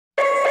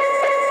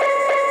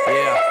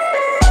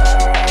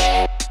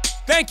Yeah.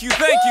 Thank you,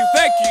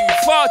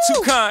 far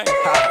too kind.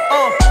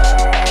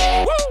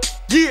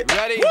 Yeah.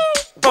 Ready?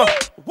 Let's go.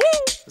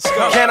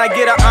 Can I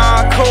get an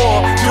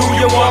encore? Do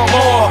you want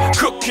more?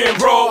 Cook and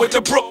roll with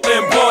the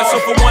Brooklyn boys. So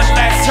for one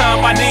last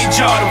time, I need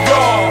y'all to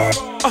roll.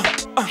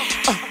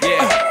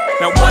 Yeah.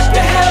 Now what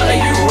the hell are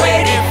you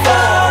waiting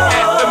for?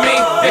 After me,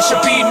 there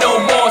should be no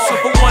more. So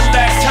for one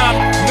last time,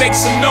 make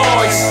some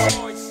noise.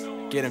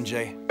 Get him,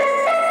 Jay.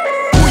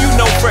 Who you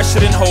know fresher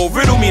than Ho?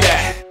 Riddle me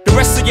that. The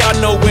rest of y'all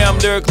know where I'm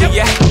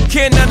lyrically at.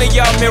 Can't none of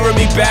y'all mirror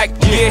me back.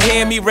 Yeah,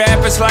 hear me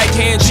rap, it's like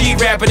hearing G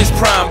rapping his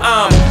prime.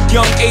 I'm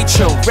young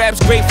H.O., raps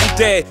Grateful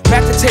Dead,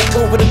 back to take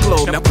over the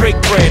globe, now break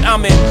bread.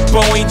 I'm in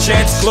Boeing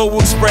Jets, Global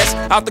Express,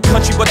 out the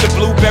country but the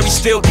blueberries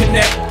still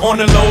connect. On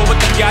the low but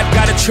the yacht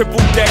got a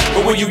triple deck.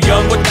 But when you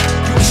young, what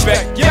you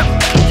expect? Yep.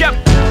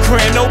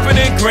 Grand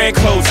opening, grand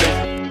closing.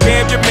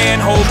 Damn your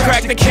manhole,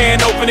 crack the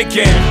can open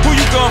again. Who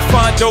you gonna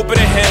find open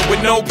in him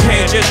with no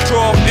pen? Just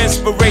draw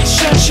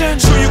inspiration.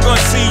 Who you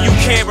gonna see you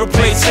can't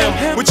replace him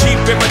with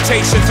cheap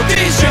imitations of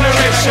these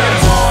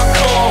generations.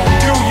 Hardcore,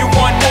 do you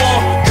want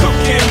more? Cook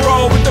and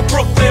roll with the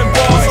Brooklyn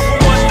boys. So for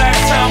one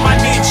last time, I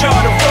need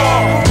y'all to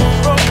roll.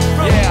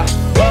 Yeah.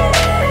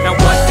 Now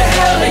what the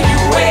hell are you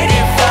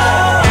waiting for?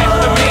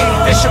 After me,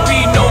 there should be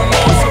no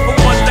more. So for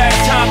one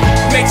last time,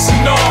 make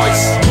some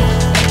noise.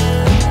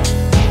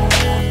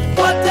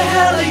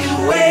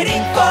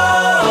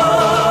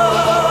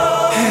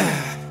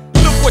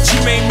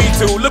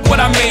 Look what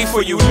I made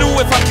for you. Knew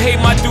if I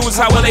paid my dues,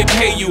 how will they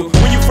pay you?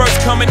 When you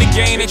first come in the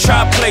game, they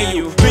try to play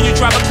you. Then you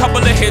drop a couple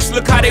of hits,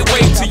 look how they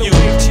wave to you.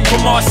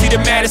 From Marcy to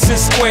Madison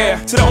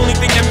Square, to the only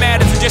thing that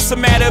matters is just a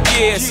matter of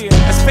years.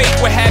 As fate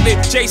would have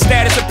it, J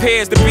status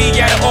appears to be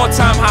at an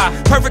all-time high.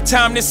 Perfect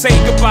time to say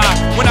goodbye.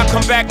 When I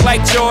come back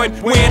like Jordan,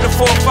 we're in the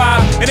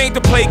 4-5. It ain't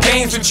to play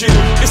games with you,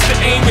 it's to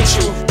aim at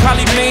you,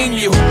 probably maim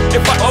you.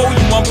 If I owe you,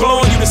 I'm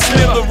blowing you to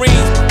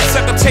smithereens.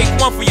 Sucker, take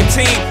one for your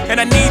team,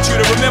 and I need you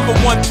to remember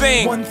one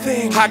thing.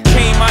 I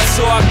came, I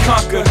saw, I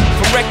conquered.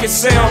 From record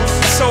sales,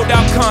 sold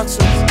out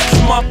concerts.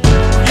 Shmup,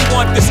 you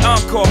want this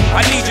encore?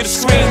 I need you to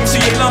scream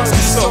till your lungs are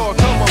sore.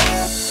 Come on.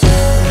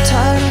 I'm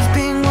tired of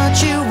being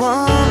what you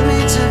want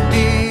me to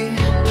be.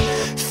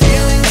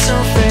 Feeling so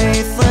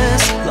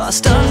faithless,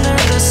 lost under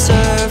the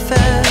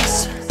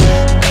surface.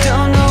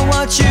 Don't know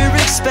what you're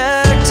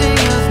expecting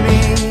of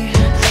me,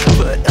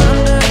 but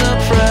under the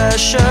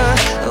pressure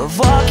of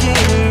walking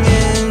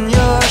in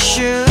your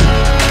shoes.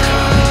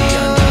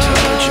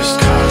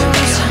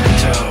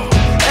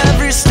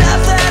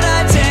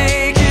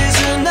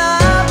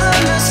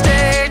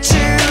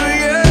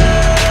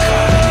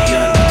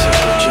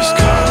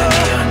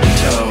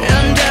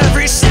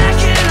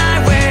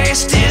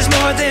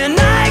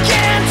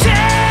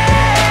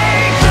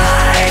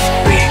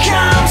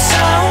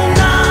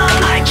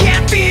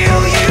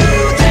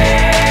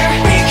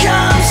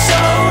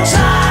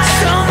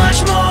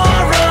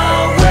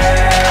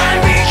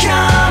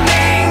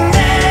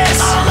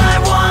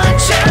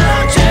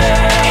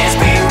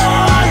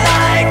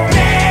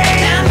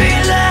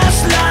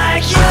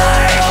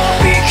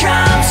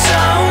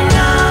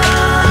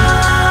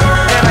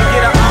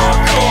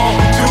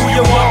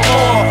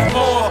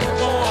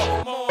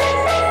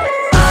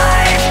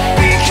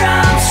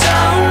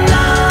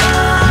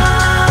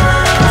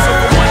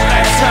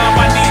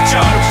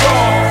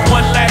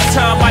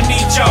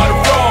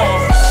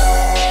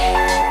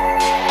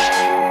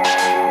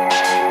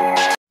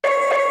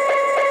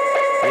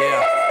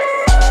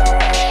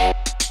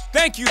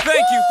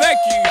 Thank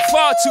you,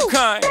 far too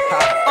kind.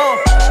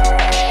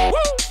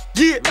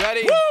 Yeah.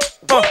 Ready? Let's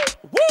go.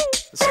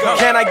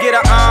 Can I get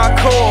an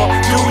encore?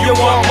 Do you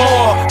want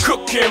more?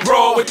 Cook and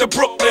roll with the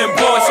Brooklyn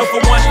boys. So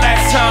for one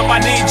last time, I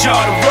need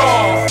y'all to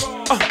roll.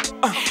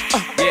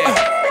 Yeah.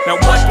 Now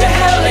what the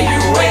hell are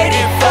you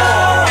waiting for?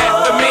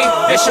 After me,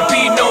 there should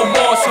be no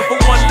more. So for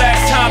one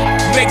last time,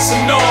 make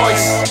some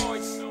noise.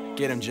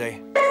 Get him,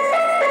 Jay.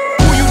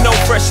 Who you know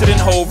fresher than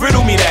Ho?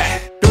 Riddle me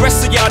that. The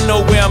rest of y'all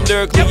know where I'm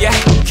lyrically at.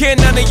 Can't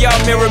none of y'all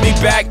mirror me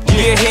back.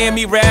 Yeah, hear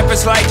me rap,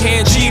 it's like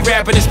hearing G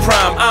rapping his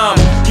prime. I'm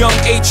young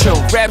H.O.,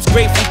 raps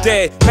Grateful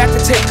Dead, back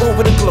to take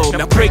over the globe,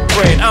 now break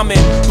bread. I'm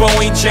in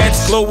Boeing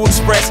Jets, Global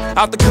Express,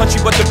 out the country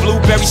but the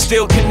blueberries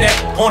still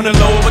connect. On the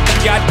low but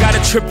the yacht got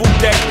a triple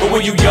deck. But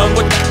when you young,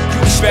 what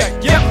you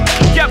expect?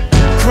 Yep.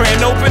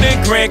 Grand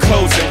opening, grand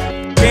closing.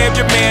 Damn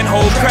your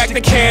manhole, crack the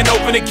can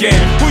open again.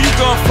 Who you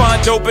gonna find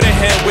open in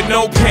him with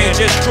no pen?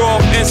 Just draw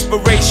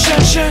inspiration.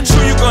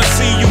 Who you gonna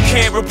see you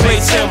can't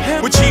replace him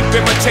with cheap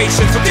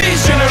imitations of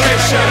these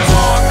generations.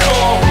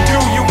 Hardcore,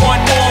 do you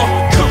want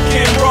more? Cook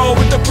and roll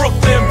with the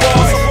Brooklyn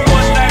boys. So for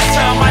one last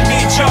time, I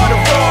need y'all to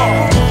roll.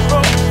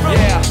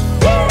 Yeah.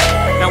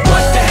 Now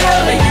what the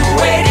hell are you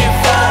waiting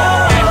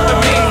for? After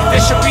me,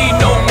 there should be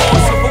no more.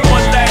 So for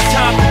one last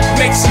time,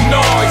 make some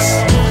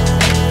noise.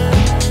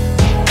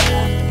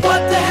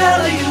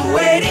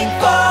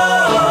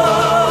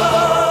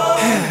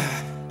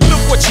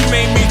 Look what you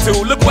made me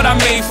do, look what I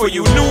made made for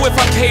you. Knew if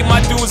I paid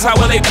my dues, how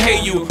will they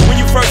pay you? When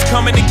you first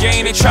come in the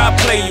game, they try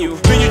to play you.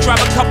 Then you drop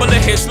a couple of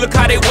hits, look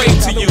how they wave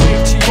to you.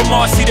 From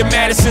RC to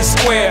Madison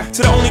Square,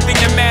 to the only thing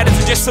that matters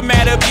is just a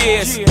matter of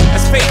years.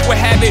 As fate would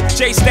have it,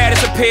 J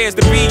status appears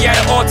to be at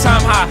an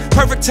all-time high.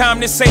 Perfect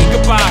time to say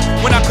goodbye.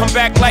 When I come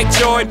back like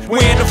Jordan,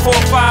 we're in the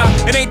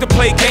 4-5. It ain't to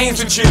play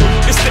games with you,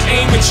 it's to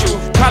aim at you,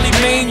 probably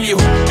maim you.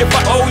 If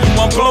I owe you,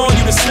 I'm blowing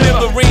you to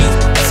smithereens.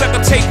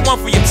 Sucker, take one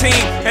for your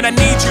team, and I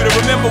need you to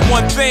remember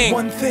one thing.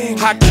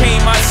 I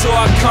came, I saw,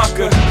 I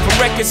conquered. From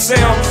record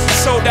sales to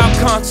sold out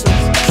concerts.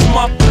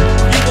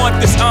 You want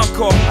this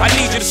encore? I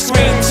need you to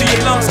scream till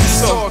your lungs get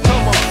sore.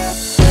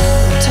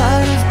 I'm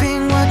tired of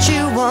being what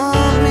you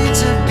want me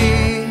to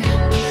be,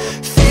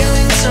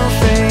 feeling so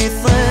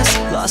faithless,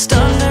 lost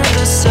under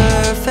the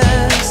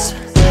surface.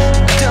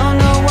 Don't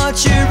know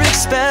what you're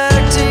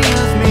expecting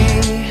of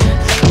me,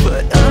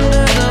 but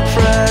under the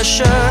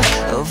pressure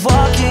of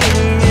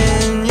walking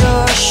in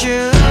your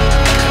shoes.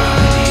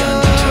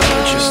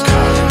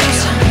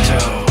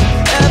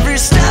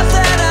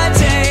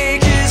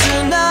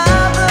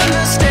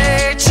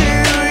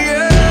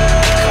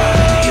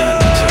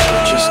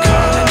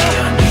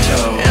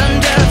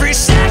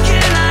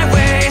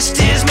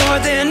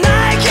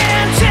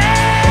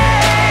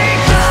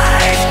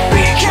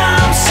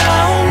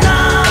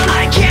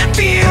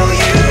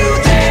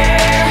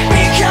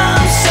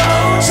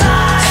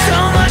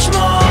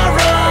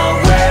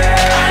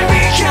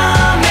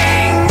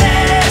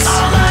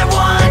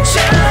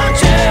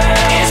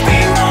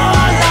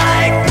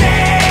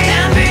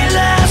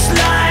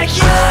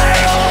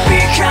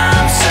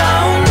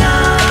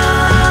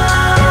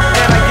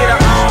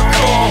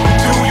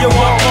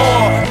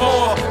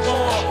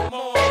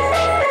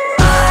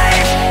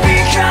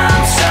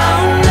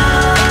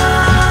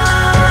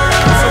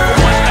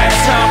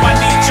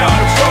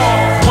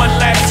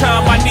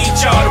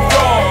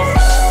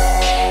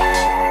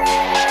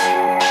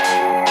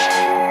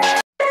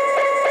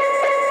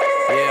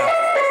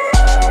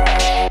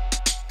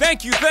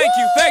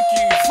 Thank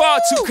you, far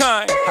too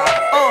kind.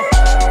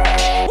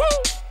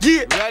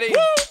 Yeah. Ready?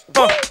 Let's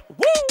go.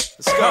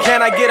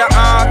 Can I get an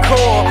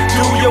encore?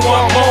 Do you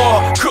want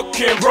more? Cook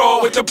and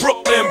roll with the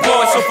Brooklyn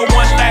boys. So for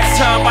one last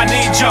time, I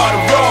need y'all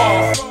to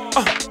roll.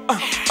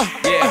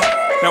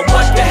 Now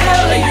what the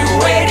hell are you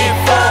waiting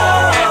for?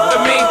 After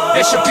me,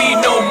 there should be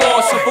no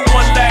more. So for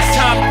one last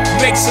time,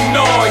 make some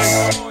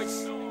noise.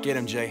 Get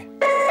him, Jay.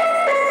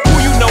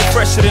 Who you know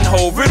fresher than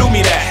Hov? Riddle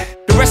me that.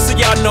 The rest of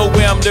y'all know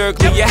where I'm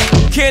lyrically at.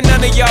 Can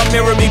none of y'all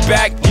mirror me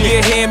back?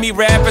 Yeah, hear me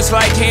rap, it's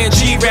like hand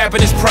G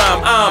rapping his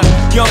prime. I'm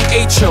young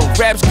H.O.,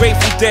 raps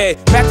Grateful Dead,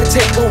 back to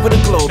take over the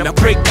globe, now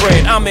break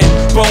bread. I'm in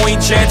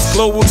Boeing Jets,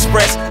 Global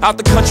Express, out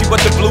the country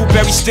but the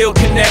blueberries still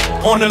connect.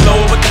 On the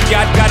low but the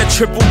yacht got a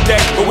triple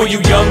deck. But when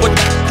you young, what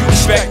you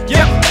expect?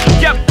 Yep,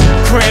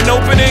 grand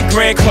opening,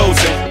 grand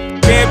closing.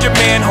 Damn your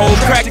manhole,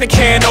 crack the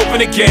can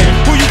open again.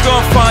 Who you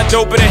gonna find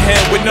open in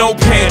him with no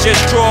pen? Just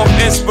draw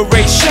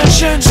inspiration.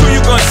 Who you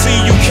gonna see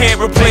you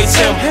can't replace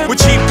him with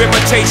cheap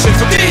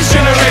imitations of these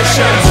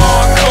generations.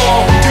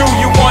 Hardcore, do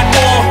you want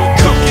more?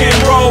 Cook and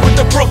roll with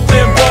the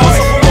Brooklyn boys.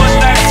 So for one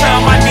last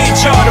time, I need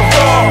y'all to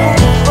roll.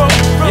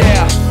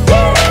 Yeah.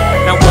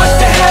 Now what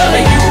the hell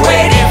are you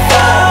waiting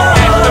for?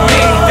 After me,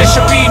 there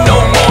should be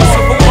no more. So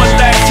for one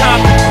last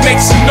time,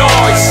 make some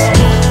noise.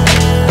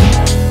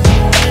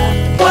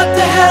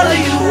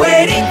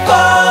 Waiting for.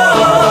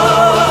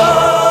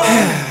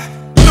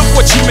 Look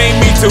what you made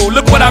me do,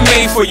 look what I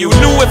made for you.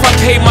 Knew if I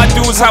paid my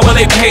dues, how will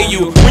they pay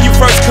you? When you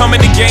first come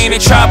in the game, they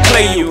try to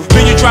play you.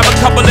 Then you drop a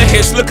couple of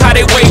hits, look how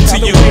they wave to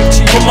you.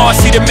 From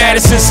RC to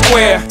Madison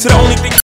Square, to the only thing